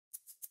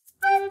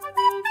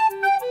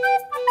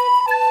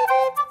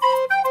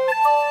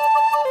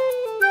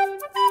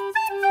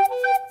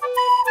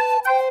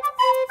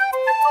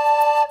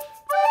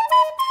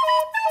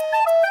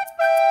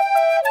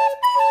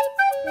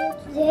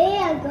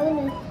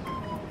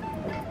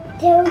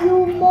tell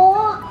you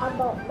more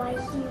about my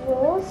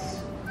heroes.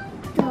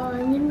 The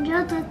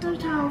Ninja Turtle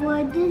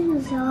Tower.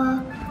 This is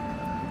a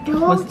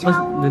what's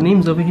the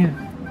name's over here?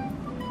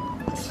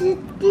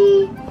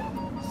 City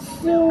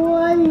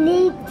Sewer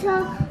Lair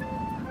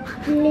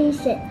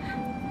Playset.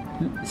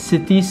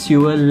 City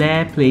Sewer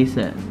Lair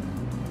Playset.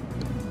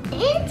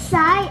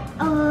 Inside,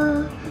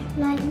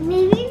 like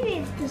maybe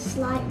with the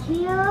slide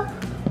here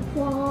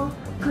for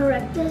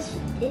characters,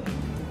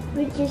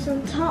 which is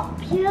on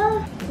top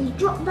here. They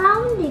drop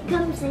down, they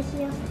come inside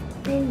here,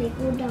 then they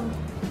go down.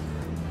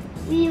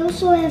 We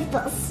also have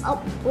the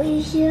subway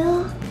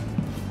here,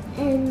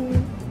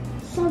 and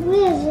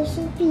subway has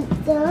also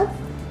pizza.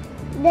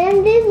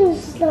 Then this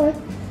is the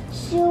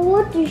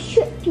sewer to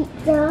shoot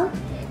pizza.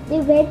 They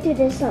went to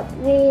the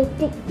subway,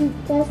 take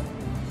pizzas.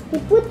 They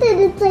put it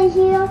inside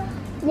here.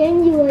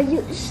 Then you will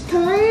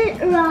turn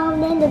it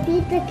around, then the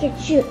pizza can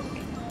shoot.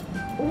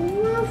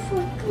 Over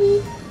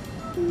 40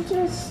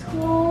 just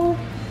go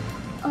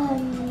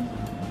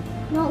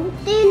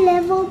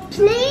multi-level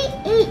play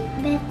 8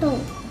 battle.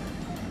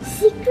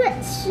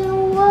 Secret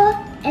sewer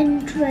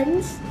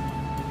entrance.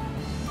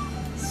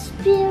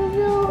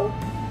 Spiral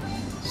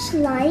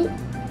slide.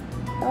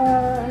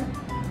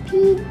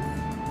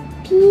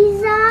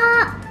 Pizza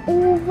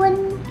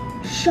oven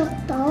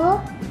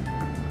shutter.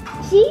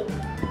 See?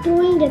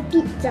 Doing the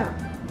pizza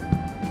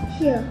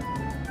here.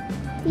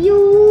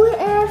 You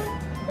have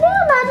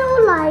Leonardo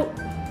like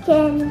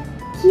can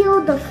kill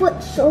the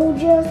foot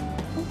soldiers.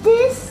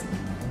 This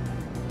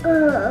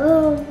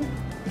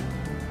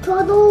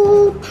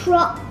turtle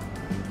truck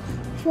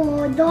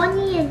for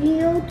Donnie and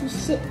Leo to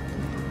sit.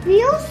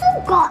 We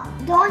also got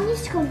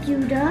Donnie's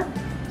computer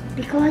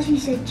because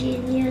he's a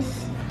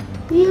genius.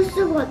 We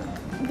also got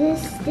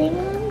this thing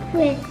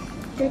with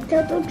the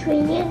turtle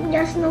training.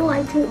 Just now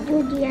I told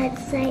you the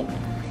outside.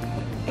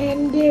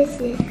 And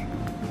this is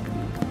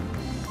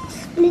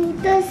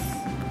Splinter's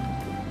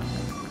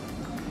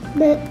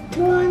the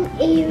throne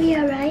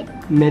area, right?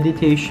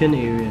 Meditation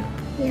area.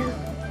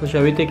 Yeah. So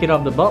shall we take it out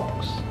of the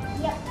box?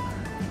 Yeah.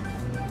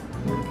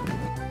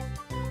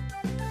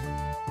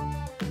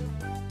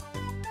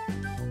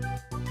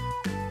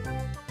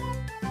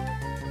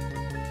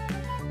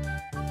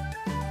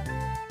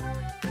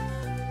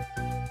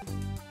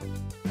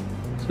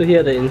 So here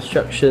are the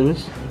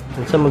instructions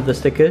and some of the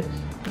stickers.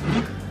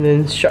 In the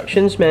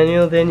instructions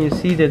manual, then you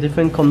see the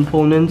different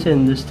components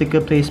and the sticker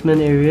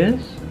placement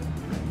areas.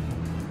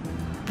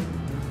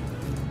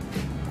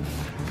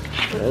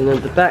 And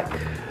at the back,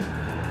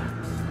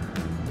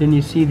 then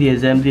you see the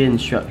assembly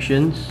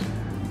instructions.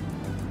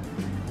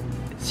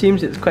 It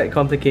seems it's quite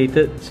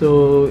complicated,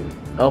 so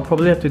I'll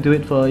probably have to do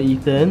it for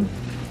Ethan.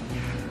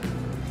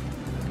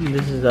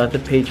 This is the other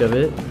page of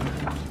it.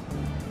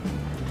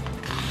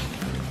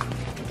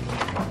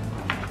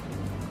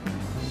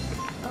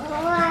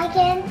 I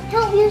can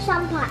help you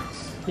some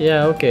parts.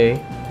 Yeah, okay.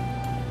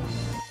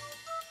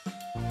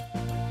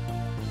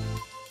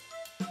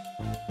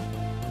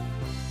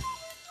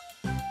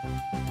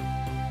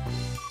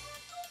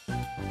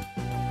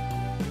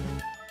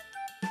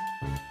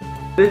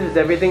 This is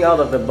everything out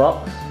of the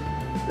box.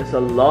 There's a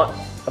lot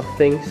of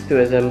things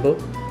to assemble.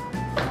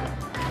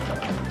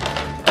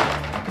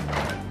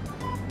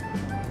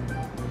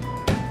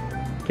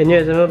 Can you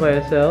assemble by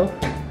yourself?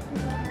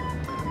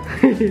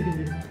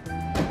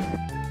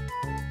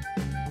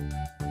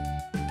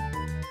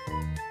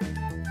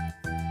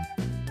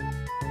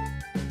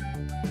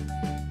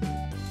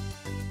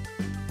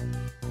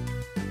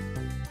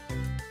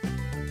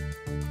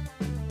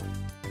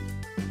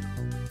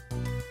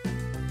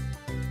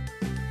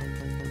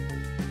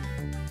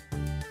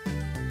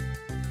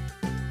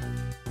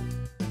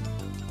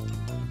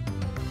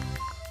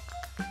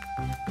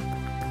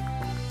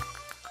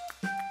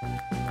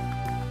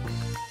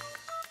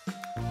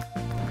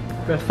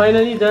 We're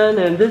finally done,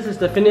 and this is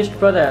the finished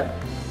product.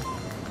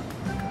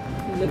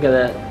 Look at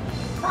that.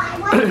 But I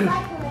want to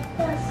try it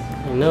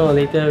first. I know,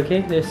 later,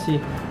 okay? Let's see.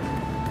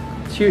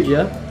 It's huge,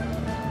 yeah?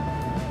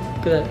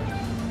 Look at that.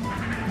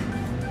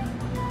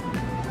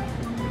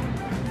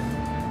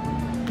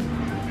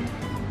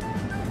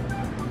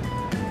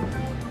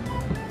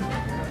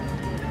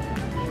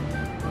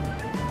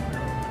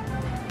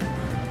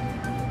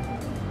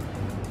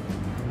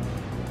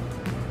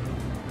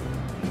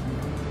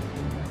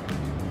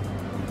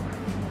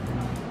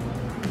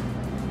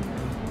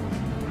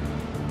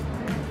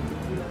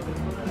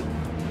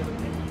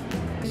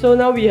 So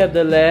now we have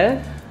the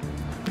lair.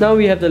 Now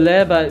we have the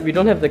lair, but we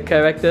don't have the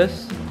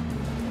characters.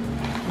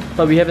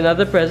 But we have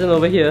another present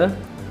over here.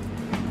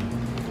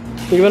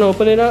 You want to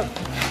open it up?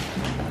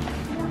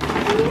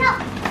 Open it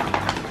up.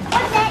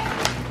 What's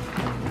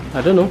that?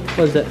 I don't know.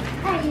 What's that?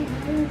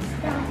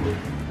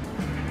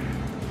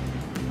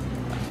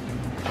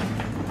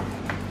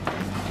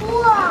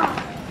 Wow!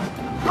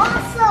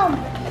 Awesome!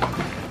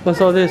 What's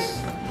all this?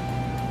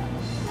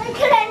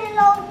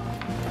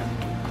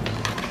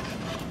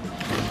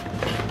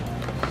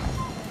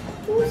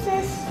 Who's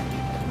this?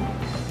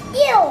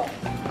 Ew!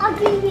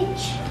 Ugly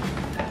witch.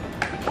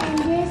 And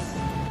this.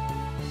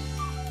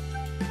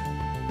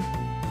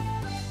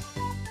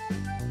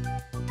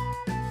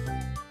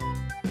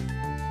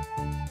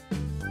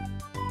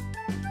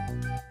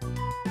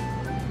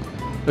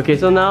 Okay,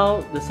 so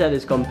now the set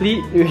is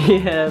complete. We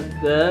have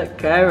the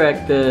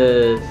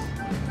characters.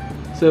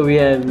 So we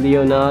have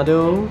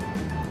Leonardo.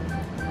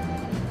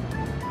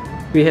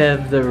 We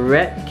have the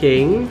Rat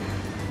King.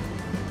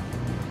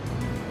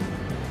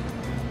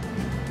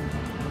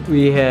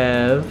 We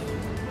have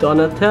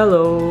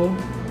Donatello.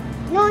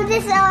 No,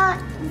 this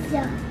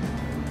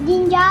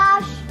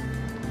Ninja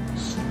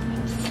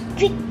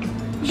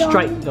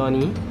Strike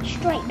Donnie.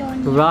 Strike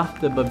Donnie.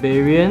 Wrath the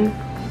Barbarian.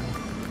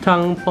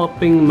 Tongue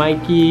Popping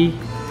Mikey.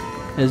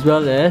 As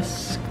well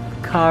as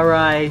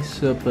Karai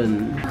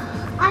Serpent.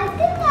 I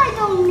think I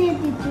don't need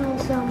to do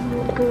some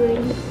more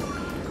green.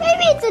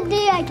 Maybe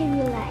today I can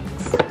relax.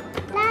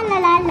 La la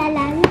la la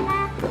la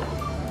la.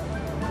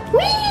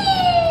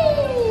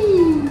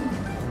 Whee!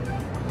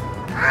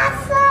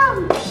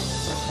 Awesome!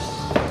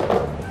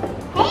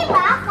 Hey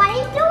Ralph, what are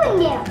you doing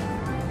there?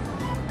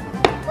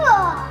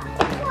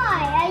 Why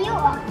are you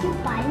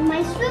occupying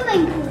my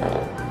swimming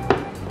pool?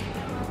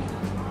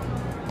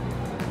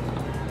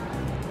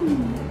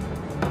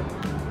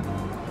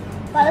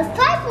 But it's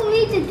time for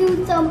me to do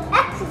some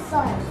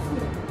exercise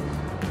here.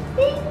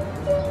 Ding,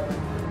 ding.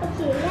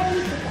 Okay, let me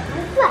pick up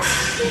my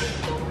flash.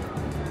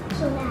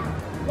 So now,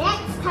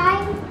 next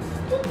time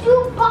to do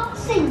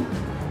boxing.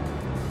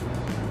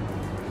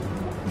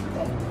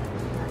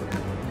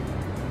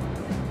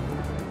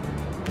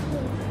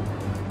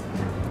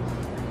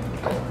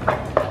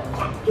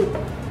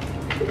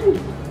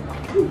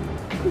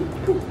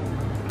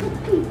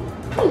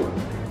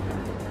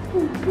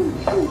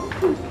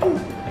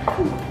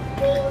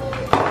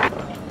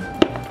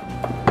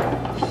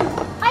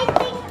 I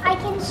think I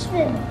can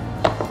swim.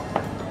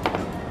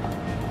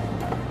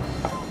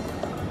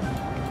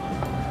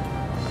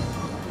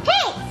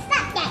 Hey,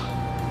 stop that!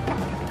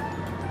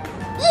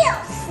 Ew,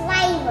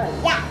 slime,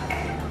 yuck.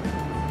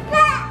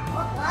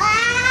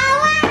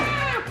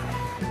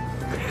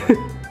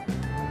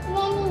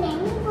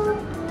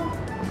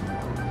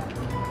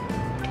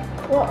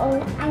 Uh-oh,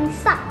 I'm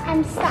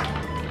stuck.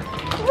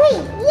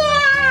 Wait,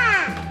 yeah!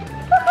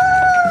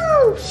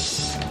 Woohoo!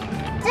 Shh!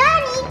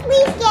 Johnny,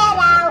 please get